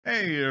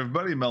Hey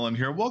everybody, Melon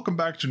here. Welcome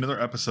back to another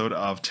episode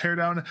of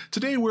Teardown.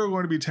 Today we're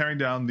going to be tearing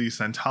down the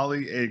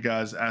Santali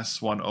Aagaz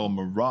S1-O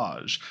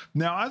Mirage.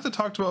 Now, as I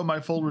talked about in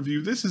my full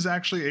review, this is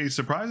actually a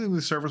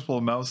surprisingly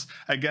serviceable mouse.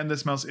 Again,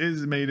 this mouse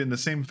is made in the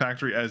same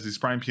factory as the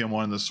Sprime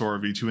PM1 and the Sora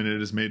V2, and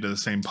it is made of the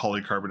same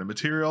polycarbonate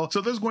material. So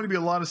there's going to be a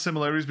lot of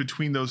similarities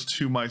between those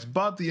two mice,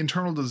 but the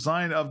internal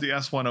design of the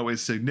S1-O is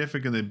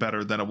significantly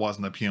better than it was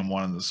in the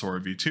PM1 and the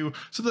Sora V2,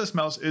 so this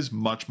mouse is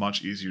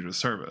much easier to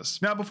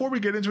service. Now, before we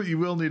get into it, you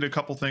will need a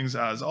couple things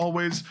as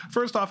always.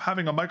 First off,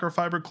 having a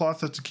microfiber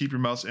cloth to keep your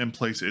mouse in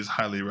place is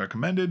highly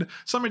recommended.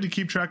 Something to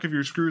keep track of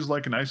your screws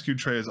like an ice cube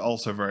tray is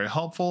also very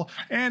helpful,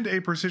 and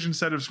a precision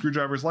set of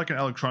screwdrivers like an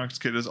electronics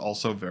kit is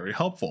also very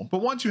helpful.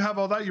 But once you have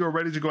all that, you are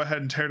ready to go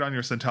ahead and tear down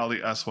your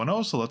Santali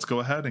S1-O, so let's go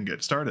ahead and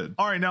get started.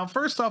 Alright, now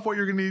first off, what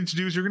you're going to need to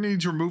do is you're going to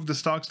need to remove the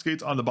stock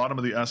skates on the bottom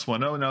of the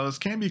S1-O. Now this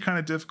can be kind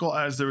of difficult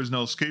as there is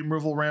no skate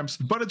removal ramps,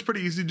 but it's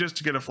pretty easy just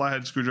to get a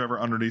flathead screwdriver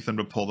underneath them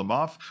to pull them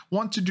off.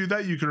 Once you do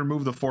that, you can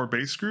remove the 4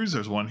 base screws.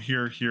 There's one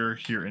here,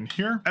 and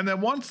here. And then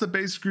once the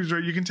base screws are,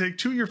 you can take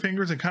 2 of your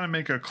fingers and kind of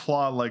make a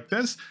claw like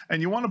this, and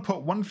you want to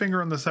put one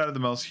finger on the side of the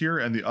mouse here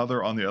and the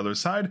other on the other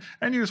side,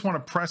 and you just want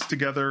to press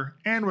together,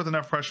 and with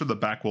enough pressure the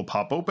back will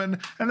pop open,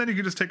 and then you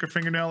can just take a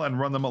fingernail and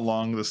run them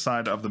along the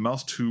side of the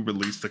mouse to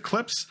release the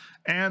clips,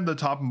 and the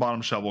top and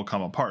bottom shell will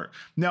come apart.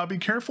 Now be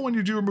careful when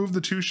you do remove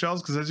the 2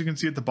 shells, because as you can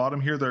see at the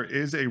bottom here there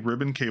is a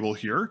ribbon cable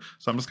here,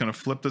 so I'm just going to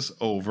flip this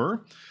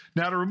over.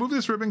 Now to remove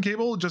this ribbon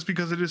cable, just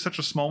because it is such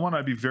a small one,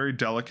 I'd be very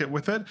delicate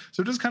with it.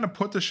 So just kind of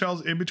put the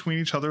shells in between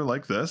each other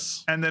like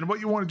this. And then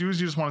what you want to do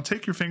is you just want to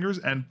take your fingers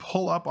and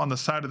pull up on the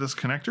side of this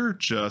connector,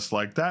 just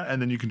like that.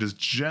 And then you can just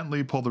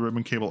gently pull the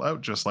ribbon cable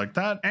out just like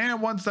that. And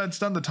once that's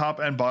done, the top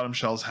and bottom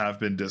shells have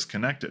been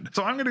disconnected.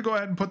 So I'm going to go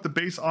ahead and put the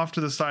base off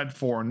to the side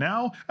for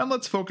now. And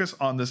let's focus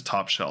on this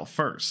top shell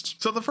first.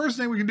 So the first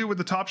thing we can do with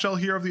the top shell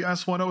here of the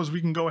S1-O is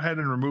we can go ahead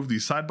and remove the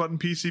side button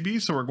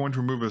PCB. So we're going to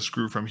remove a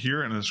screw from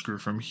here and a screw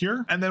from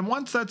here. And then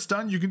once that's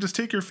done, you can just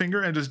take your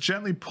finger and just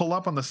gently pull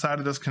up on the side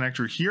of this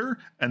connector here,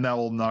 and that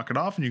will knock it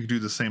off. And you can do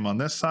the same on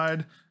this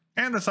side.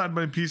 And the side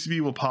button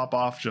PCB will pop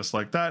off just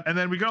like that. And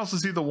then we can also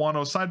see the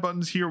 1-0 side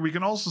buttons here. We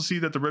can also see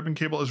that the ribbon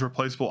cable is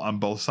replaceable on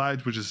both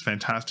sides, which is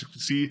fantastic to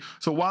see.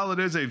 So while it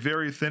is a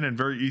very thin and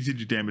very easy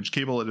to damage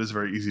cable, it is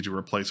very easy to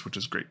replace, which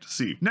is great to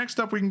see. Next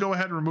up, we can go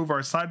ahead and remove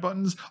our side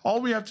buttons.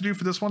 All we have to do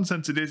for this one,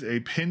 since it is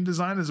a pin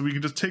design, is we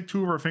can just take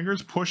 2 of our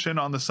fingers, push in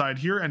on the side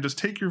here, and just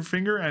take your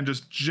finger and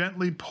just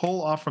gently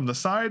pull off from the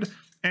side.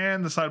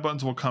 And the side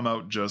buttons will come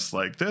out just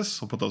like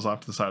this. We'll put those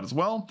off to the side as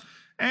well.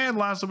 And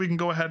lastly, we can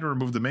go ahead and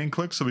remove the main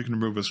click, so we can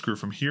remove a screw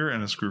from here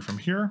and a screw from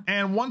here.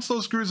 And once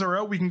those screws are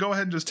out, we can go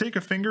ahead and just take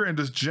a finger and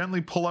just gently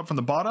pull up from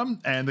the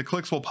bottom, and the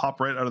clicks will pop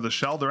right out of the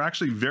shell. They're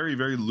actually very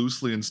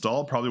loosely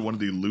installed, probably one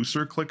of the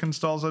looser click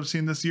installs I've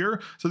seen this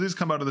year. So these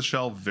come out of the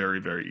shell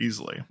very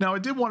easily. Now I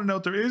did want to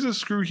note there is a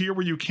screw here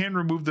where you can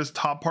remove this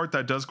top part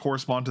that does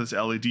correspond to this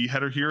LED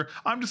header here.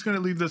 I'm just going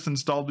to leave this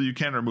installed, but you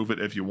can remove it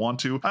if you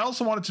want to. I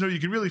also wanted to know you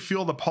can really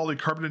feel the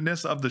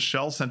polycarbonateness of the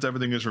shell since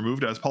everything is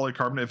removed, as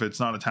polycarbonate, if it's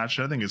not attached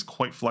to anything, is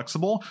quite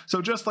flexible.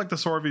 So just like the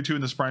Sora V2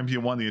 and the Sprime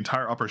PM1, the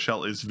entire upper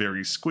shell is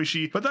very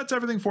squishy. But that's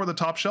everything for the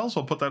top shell,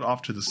 so I'll put that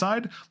off to the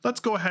side.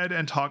 Let's go ahead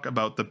and talk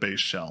about the base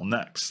shell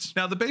next.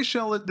 Now the base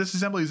shell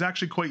disassembly is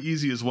actually quite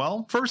easy as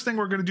well. First thing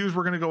we're going to do is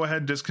we're going to go ahead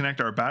and disconnect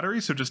our battery.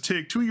 So just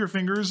take 2 of your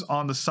fingers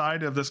on the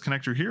side of this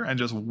connector here and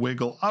just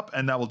wiggle up,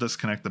 and that will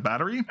disconnect the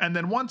battery. And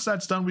then once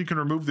that's done, we can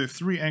remove the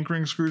 3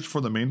 anchoring screws for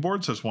the main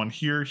board. So there's one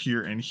here,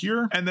 and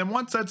here. And then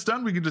once that's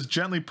done, we can just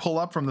gently pull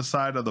up from the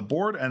side of the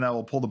board, and that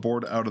will pull the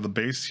board out of the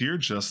base here,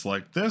 just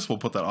like this. We'll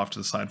put that off to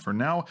the side for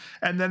now.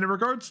 And then in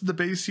regards to the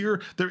base here,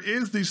 there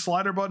is the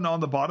slider button on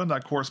the bottom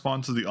that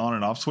corresponds to the on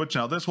and off switch.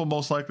 Now this will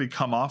most likely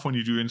come off when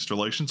you do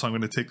installation, so I'm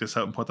going to take this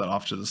out and put that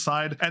off to the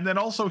side. And then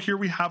also here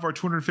we have our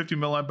 250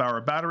 milliamp hour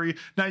battery.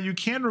 Now you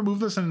can remove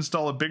this and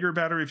install a bigger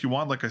battery if you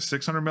want, like a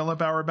 600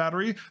 milliamp hour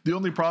battery. The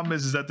only problem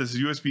is that this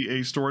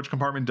USB-A storage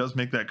compartment does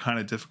make that kind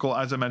of difficult.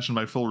 As I mentioned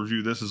in my full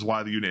review, this is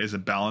why the unit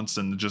isn't balanced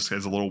and just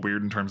is a little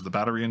weird in terms of the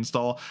battery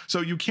install. So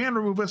you can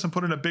remove this and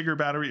put in a bigger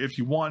battery if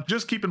you want.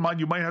 Just keep in mind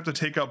you might have to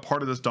take out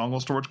part of this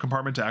dongle storage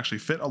compartment to actually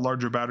fit a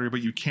larger battery,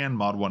 but you can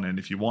mod one in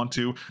if you want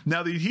to.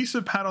 Now the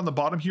adhesive pad on the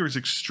bottom here is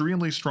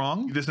extremely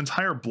strong. This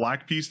entire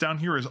black piece down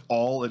here is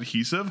all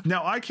adhesive.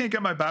 Now I can't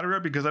get my battery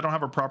out because I don't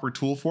have a proper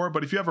tool for it,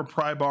 but if you have a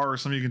pry bar or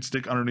something you can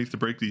stick underneath to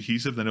break the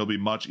adhesive, then it'll be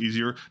much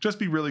easier. Just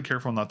be really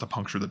careful not to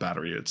puncture the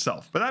battery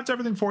itself. But that's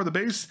everything for the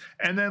base.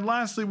 And then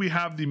lastly, we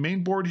have the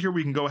main board here.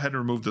 We can go ahead and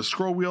remove the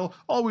scroll wheel.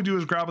 All we do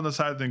is grab on the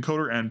side of the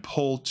encoder and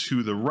pull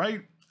to the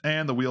right,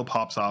 and the wheel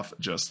pops off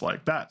just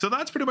like that. So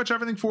that's pretty much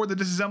everything for the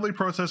disassembly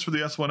process for the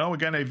S1-O.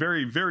 Again, a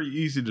very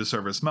easy to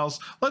service mouse.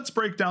 Let's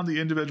break down the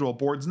individual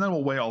boards and then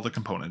we'll weigh all the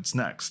components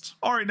next.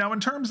 All right, now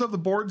in terms of the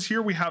boards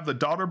here, we have the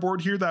daughter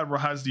board here that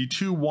has the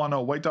 2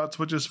 1-0 white dot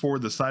switches for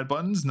the side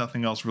buttons.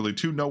 Nothing else really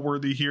too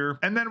noteworthy here.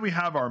 And then we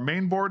have our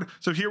main board.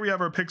 So here we have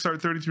our Pixar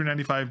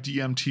 3395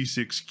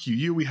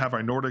 DMT6QU. We have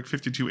our Nordic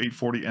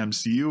 52840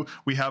 MCU.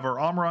 We have our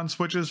Omron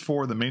switches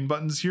for the main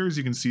buttons here. As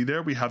you can see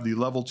there, we have the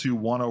level 2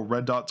 1-0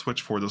 red dot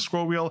switch for the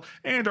scroll wheel,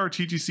 and our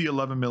TTC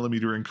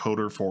 11mm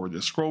encoder for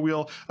the scroll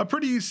wheel. A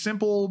pretty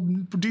simple,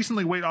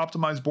 decently weight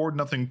optimized board,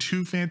 nothing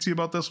too fancy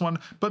about this one,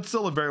 but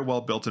still a very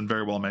well built and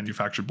very well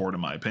manufactured board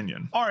in my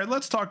opinion. Alright,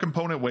 let's talk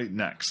component weight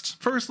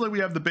next. Firstly, we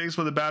have the base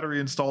with a battery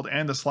installed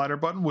and the slider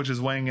button, which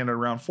is weighing in at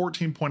around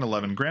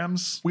 14.11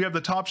 grams. We have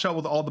the top shell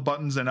with all the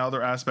buttons and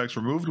other aspects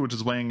removed, which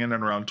is weighing in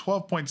at around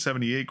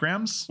 12.78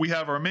 grams. We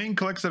have our main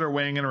clicks that are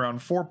weighing in around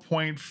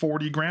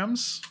 4.40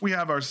 grams. We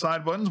have our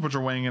side buttons, which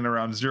are weighing in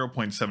around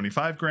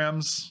 0.75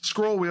 grams.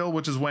 Scroll wheel,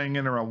 which is weighing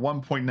in around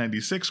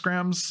 1.96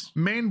 grams.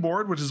 Main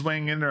board, which is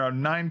weighing in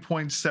around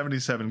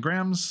 9.77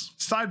 grams.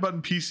 Side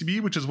button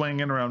PCB, which is weighing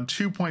in around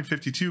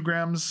 2.52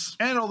 grams.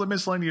 And all the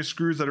miscellaneous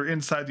screws that are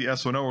inside the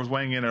S1-O is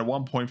weighing in at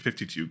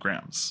 1.52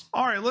 grams.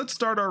 Alright, let's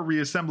start our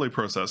reassembly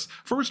process.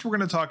 First, we're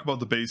going to talk about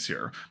the base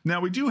here. Now,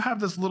 we do have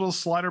this little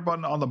slider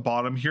button on the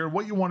bottom here.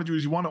 What you want to do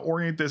is you want to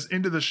orient this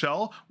into the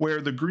shell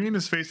where the green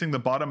is facing the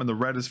bottom and the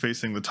red is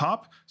facing the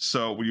top.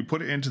 So when you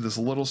put it into this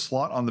little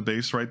slot on the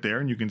base right there,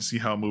 and you can see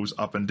how it moves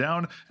up and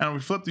down. And when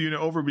we flip the unit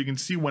over, we can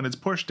see when it's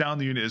pushed down,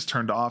 the unit is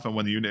turned off, and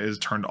when the unit is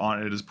turned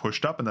on, it is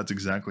pushed up, and that's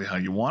exactly how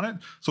you want it.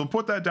 So we'll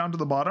put that down to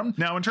the bottom.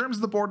 Now, in terms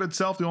of the board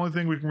itself, the only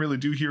thing we can really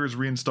do here is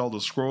reinstall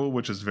the scroll,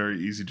 which is very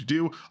easy to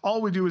do.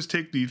 All we do is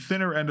take the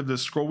thinner end of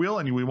this scroll wheel,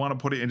 and we want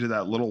to put it into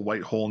that little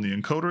white hole in the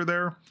encoder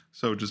there.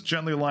 So just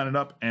gently line it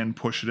up and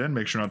push it in.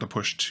 Make sure not to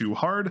push too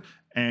hard,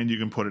 and you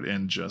can put it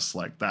in just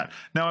like that.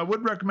 Now, I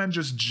would recommend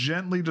just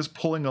gently just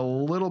pulling a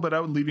little bit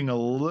out, leaving a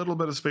little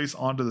bit of space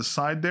onto the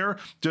side there,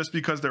 just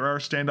because there are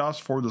standoffs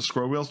for the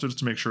scroll wheels, just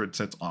to make sure it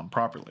sits on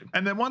properly.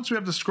 And then once we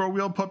have the scroll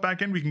wheel put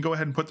back in, we can go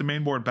ahead and put the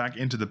main board back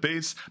into the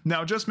base.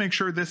 Now, just make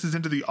sure this is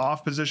into the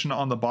off position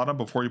on the bottom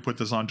before you put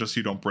this on, just so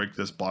you don't break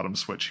this bottom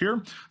switch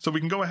here. So we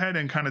can go ahead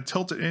and kind of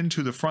tilt it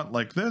into the front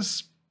like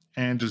this,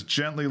 and just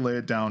gently lay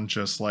it down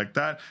just like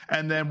that.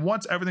 And then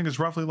once everything is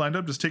roughly lined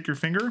up, just take your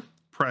finger,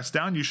 press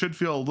down. You should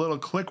feel a little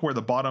click where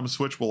the bottom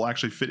switch will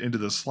actually fit into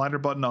the slider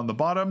button on the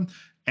bottom,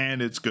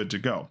 and it's good to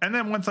go. And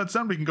then once that's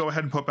done, we can go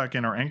ahead and put back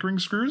in our anchoring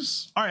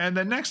screws. All right, and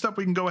then next up,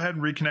 we can go ahead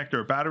and reconnect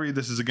our battery.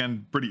 This is,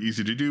 again, pretty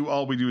easy to do.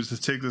 All we do is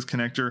just take this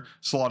connector,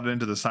 slot it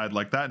into the side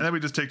like that, and then we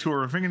just take two of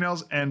our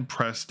fingernails and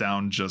press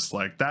down just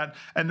like that.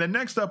 And then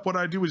next up, what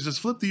I do is just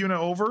flip the unit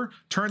over,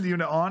 turn the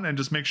unit on, and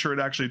just make sure it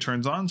actually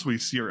turns on. So we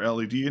see our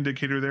LED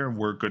indicator there, and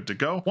we're good to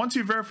go. Once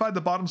you've verified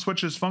the bottom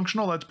switch is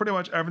functional, that's pretty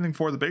much everything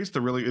for the base.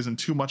 There really isn't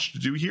too much to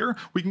do here.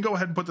 We can go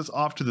ahead and put this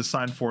off to the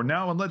side for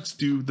now, and let's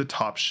do the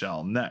top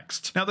shell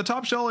next. Now, the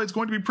top shell is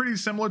going to be pretty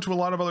similar to a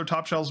lot of other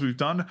top shells we've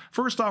done.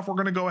 First off, we're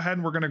going to go ahead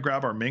and we're going to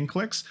grab our main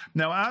clicks.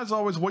 Now, as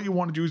always, what you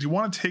want to do is you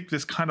want to take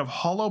this kind of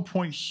hollow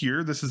point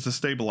here. This is the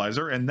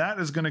stabilizer, and that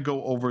is going to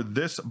go over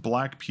this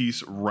black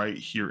piece right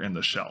here in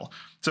the shell.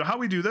 So how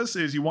we do this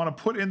is you want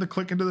to put in the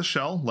click into the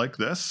shell like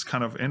this,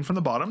 kind of in from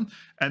the bottom,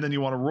 and then you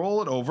want to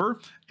roll it over,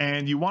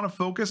 and you want to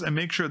focus and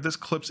make sure this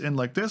clips in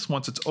like this.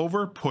 Once it's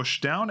over,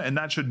 push down, and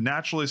that should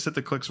naturally sit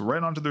the clicks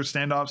right onto their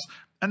standoffs,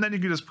 and then you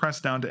can just press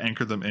down to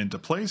anchor them into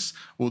place.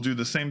 We'll do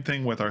the same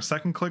thing with our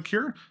second click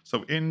here.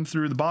 So in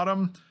through the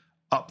bottom,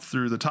 up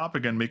through the top,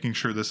 again, making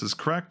sure this is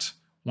correct.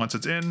 Once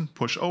it's in,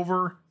 push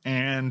over,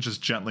 and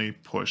just gently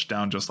push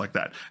down just like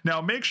that.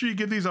 Now, make sure you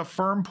give these a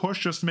firm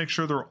push just to make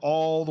sure they're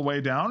all the way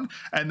down.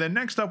 And then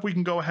next up, we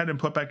can go ahead and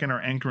put back in our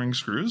anchoring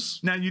screws.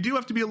 Now, you do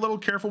have to be a little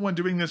careful when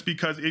doing this,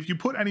 because if you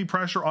put any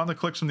pressure on the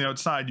clicks from the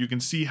outside, you can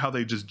see how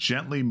they just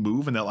gently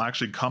move and they'll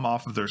actually come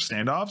off of their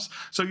standoffs.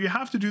 So you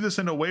have to do this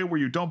in a way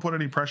where you don't put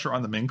any pressure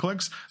on the main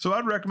clicks. So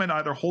I'd recommend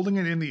either holding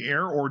it in the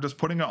air or just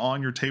putting it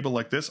on your table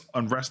like this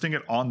and resting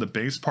it on the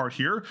base part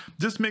here.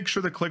 Just make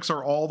sure the clicks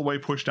are all the way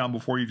pushed down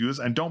before you do this,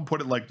 and don't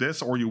put it like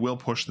this or you will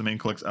push the main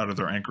clicks out of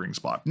their anchoring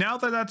spot. Now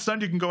that that's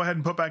done, you can go ahead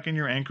and put back in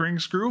your anchoring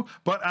screw,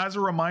 but as a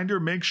reminder,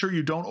 make sure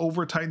you don't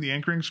over tighten the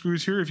anchoring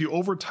screws here. If you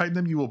over tighten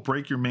them, you will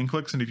break your main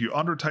clicks, and if you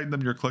under tighten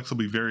them, your clicks will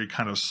be very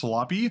kind of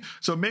sloppy.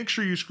 So make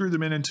sure you screw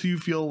them in until you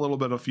feel a little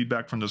bit of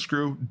feedback from the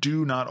screw.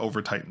 Do not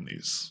over tighten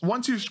these.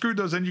 Once you've screwed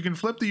those in, you can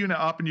flip the unit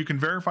up and you can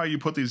verify you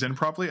put these in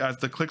properly, as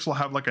the clicks will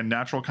have like a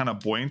natural kind of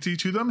buoyancy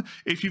to them.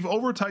 If you've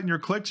over tightened your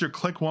clicks, your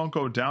click won't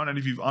go down, and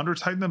if you've under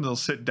tightened them, they'll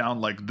sit down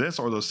like this,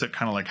 or they'll sit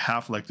kind of like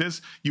half like this.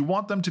 You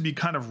want them to be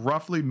kind of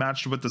roughly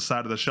matched with the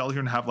side of the shell here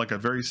and have like a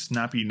very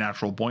snappy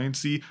natural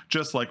buoyancy,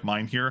 just like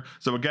mine here.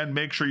 So again,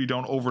 make sure you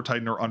don't over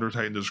tighten or under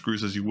tighten the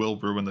screws, as you will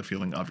ruin the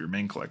feeling of your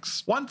main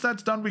clicks. Once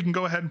that's done, we can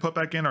go ahead and put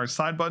back in our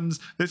side buttons.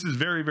 This is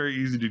very, very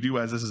easy to do,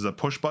 as this is a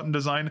push button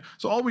design.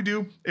 So all we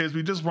do is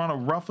we just want to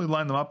roughly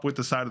line them up with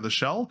the side of the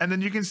shell, and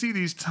then you can see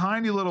these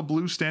tiny little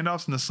blue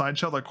standoffs in the side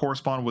shell that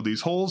correspond with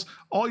these holes.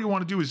 All you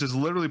want to do is just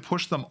literally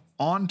push them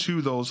onto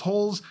those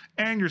holes,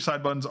 and your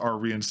side buttons are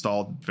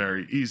reinstalled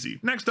very easy.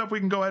 Next up, we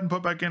can go ahead and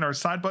put back in our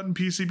side button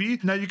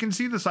PCB. Now you can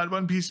see the side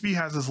button PCB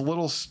has this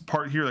little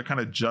part here that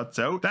kind of juts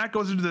out. That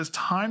goes into this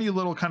tiny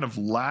little kind of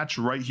latch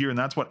right here, and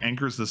that's what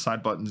anchors the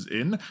side buttons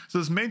in. So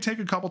this may take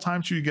a couple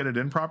times to get it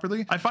in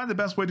properly. I find the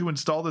best way to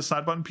install this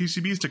side button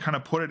PCB is to kind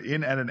of put it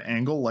in at an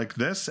angle like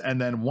this,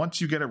 and then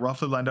once you get it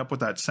roughly lined up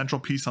with that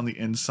central piece on the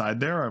inside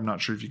there, I'm not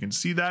sure if you can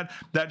see that,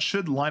 that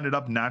should line it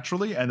up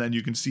naturally, and then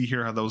you can see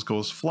here how those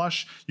goes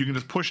flush. You can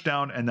just push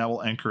down and that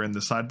will anchor in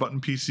the side button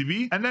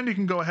PCB, and then you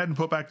can go ahead and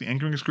put back the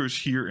anchoring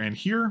screws here and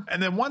here.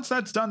 And then once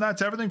that's done,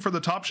 that's everything for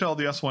the top shell of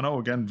the S1-O.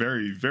 Again,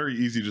 very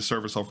easy to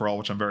service overall,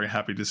 which I'm very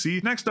happy to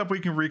see. Next up, we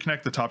can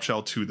reconnect the top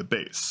shell to the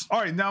base. All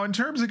right, now in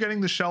terms of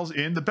getting the shells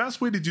in, the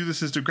best way to do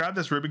this is to grab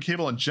this ribbon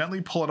cable and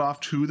gently pull it off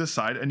to the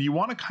side, and you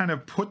want to kind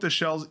of put the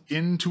shells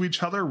into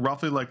each other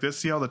roughly like this.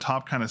 See how the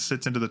top kind of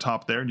sits into the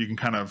top there, and you can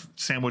kind of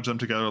sandwich them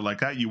together like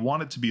that. You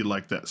want it to be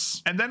like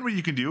this. And then what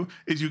you can do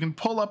is you can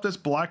pull up this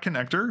black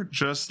connector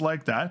just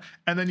like that,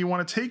 and then you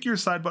want to take your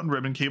side button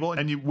ribbon cable,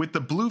 and you, with the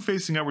blue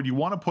facing outward, you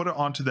want to put it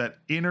onto that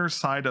inner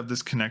side of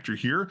this connector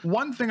here.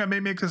 One thing that may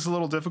make this a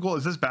little difficult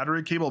is this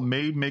battery cable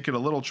may make it a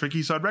little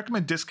tricky, so I'd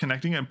recommend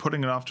disconnecting it and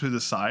putting it off to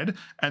the side.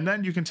 And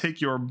then you can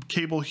take your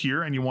cable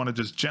here and you want to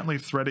just gently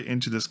thread it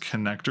into this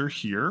connector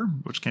here,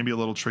 which can be a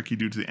little tricky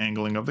due to the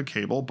angling of the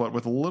cable, but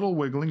with a little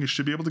wiggling you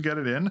should be able to get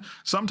it in.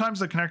 Sometimes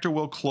the connector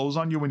will close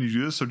on you when you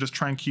do this, so just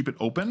try and keep it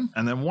open.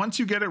 And then once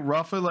you get it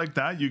roughly like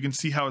that, you can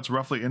see how it's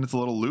roughly in, it's a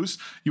little loose.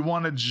 You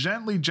want to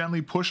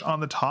gently push on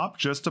the top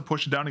just to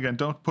push it down. Again,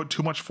 don't put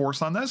too much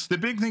force on this. The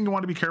big thing you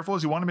want to be careful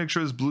is you want to make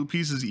sure this blue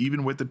piece is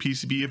even with the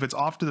PCB. If it's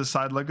off to the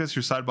side like this,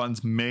 your side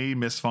buttons may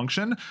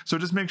misfunction, so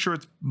just make sure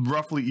it's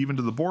roughly even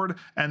to the board.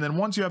 And then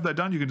once you have that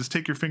done, you can just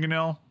take your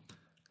fingernail,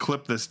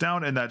 clip this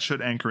down, and that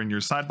should anchor in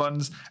your side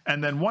buttons.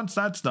 And then once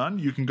that's done,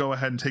 you can go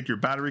ahead and take your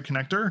battery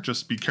connector.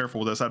 Just be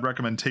careful with this. I'd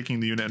recommend taking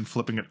the unit and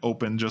flipping it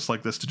open just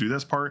like this to do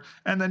this part,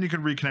 and then you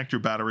can reconnect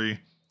your battery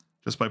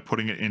just by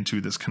putting it into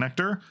this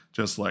connector,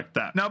 just like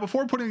that. Now,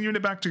 before putting the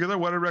unit back together,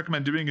 what I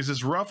recommend doing is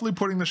just roughly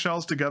putting the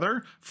shells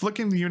together,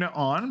 flicking the unit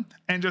on,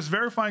 and just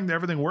verifying that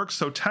everything works.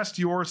 So test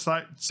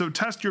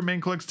your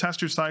main clicks,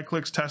 test your side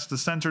clicks, test the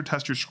sensor,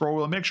 test your scroll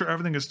wheel, and make sure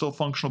everything is still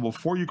functional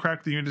before you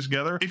crack the unit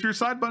together. If your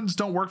side buttons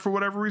don't work for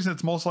whatever reason,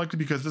 it's most likely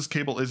because this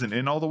cable isn't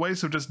in all the way.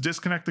 So just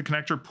disconnect the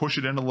connector, push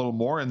it in a little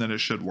more, and then it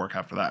should work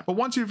after that. But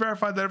once you've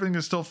verified that everything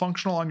is still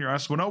functional on your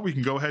S1-O, we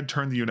can go ahead and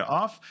turn the unit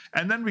off,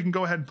 and then we can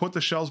go ahead and put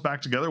the shells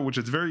back together, which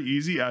is very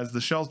easy, as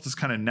the shells just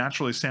kind of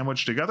naturally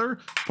sandwich together.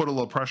 Put a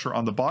little pressure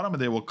on the bottom and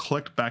they will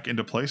click back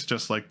into place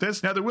just like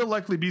this. Now there will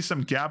likely be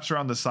some gaps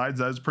around the sides.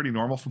 That is pretty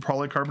normal for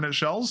polycarbonate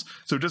shells,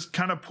 so just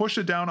kind of push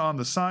it down on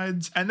the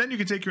sides, and then you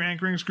can take your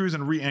anchoring screws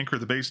and re-anchor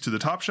the base to the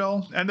top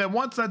shell. And then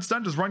once that's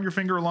done, just run your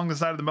finger along the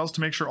side of the mouse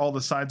to make sure all the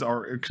sides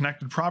are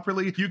connected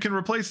properly. You can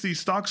replace the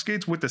stock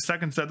skates with the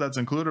second set that's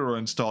included or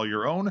install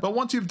your own. But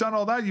once you've done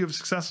all that, you've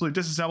successfully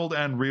disassembled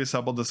and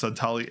reassembled the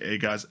Santali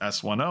Aagaz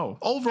S1-O.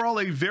 Overall,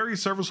 a very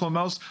serviceable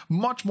mouse,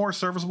 much more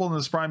serviceable than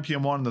the Prime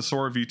PM1 and the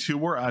Sora V2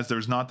 were, as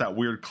there's not that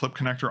weird clip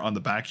connector on the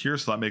back here,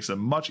 so that makes it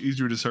much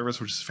easier to service,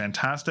 which is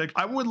fantastic.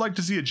 I would like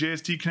to see a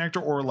JST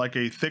connector or like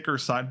a thicker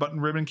side button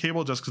ribbon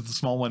cable, just because the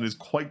small one is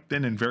quite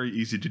thin and very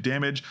easy to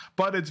damage,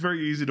 but it's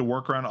very easy to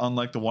work around,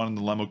 unlike the one in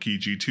the Lemokey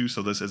G2,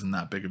 so this isn't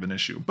that big of an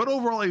issue. But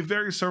overall, a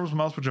very serviceable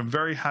mouse, which I'm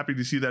very happy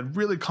to see that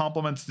really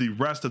complements the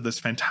rest of this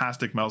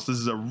fantastic mouse. This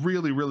is a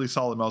really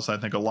solid mouse I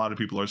think a lot of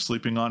people are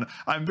sleeping on.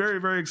 I'm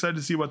very excited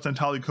to see what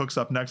Santali cooks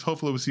up next.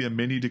 Hopefully we'll see a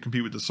mini to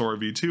compete with the Sora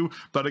V2,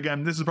 but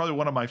again, this is probably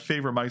one of my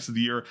favorite mice of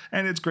the year,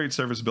 and its great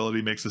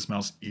serviceability makes this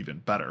mouse even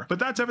better. But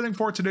that's everything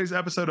for today's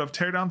episode of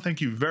Teardown.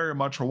 Thank you very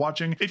much for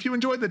watching. If you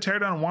enjoyed the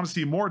Teardown and want to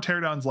see more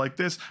teardowns like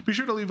this, be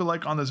sure to leave a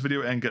like on this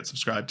video and get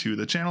subscribed to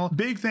the channel.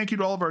 Big thank you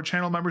to all of our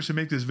channel members who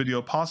make this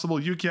video possible: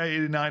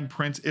 UKI89,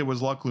 Prince, It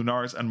Was Luck,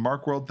 Lunaris, and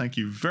Mark World. Thank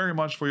you very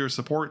much for your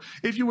support.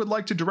 If you would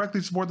like to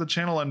directly support the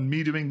channel and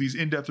me doing these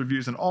in-depth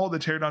reviews and all the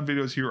Teardown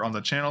videos here on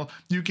the channel,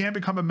 you can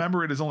become a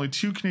member. It is only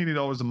 $2 Canadian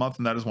a month,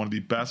 and that is one of the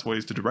best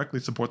ways to directly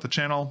support the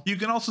channel. You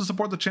can also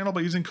support the channel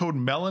by using code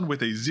MELON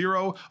with a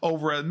 0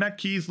 over at Mech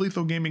Keys,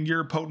 Lethal Gaming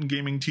Gear, Potent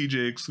Gaming,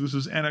 TJ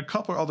Exclusives, and a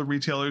couple of other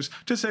retailers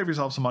to save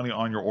yourself some money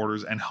on your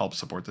orders and help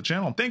support the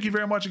channel. Thank you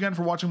very much again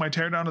for watching my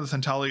teardown of the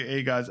Santali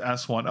Aagaz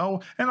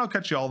S1-O, and I'll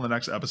catch you all in the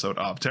next episode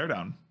of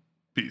Teardown.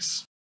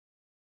 Peace.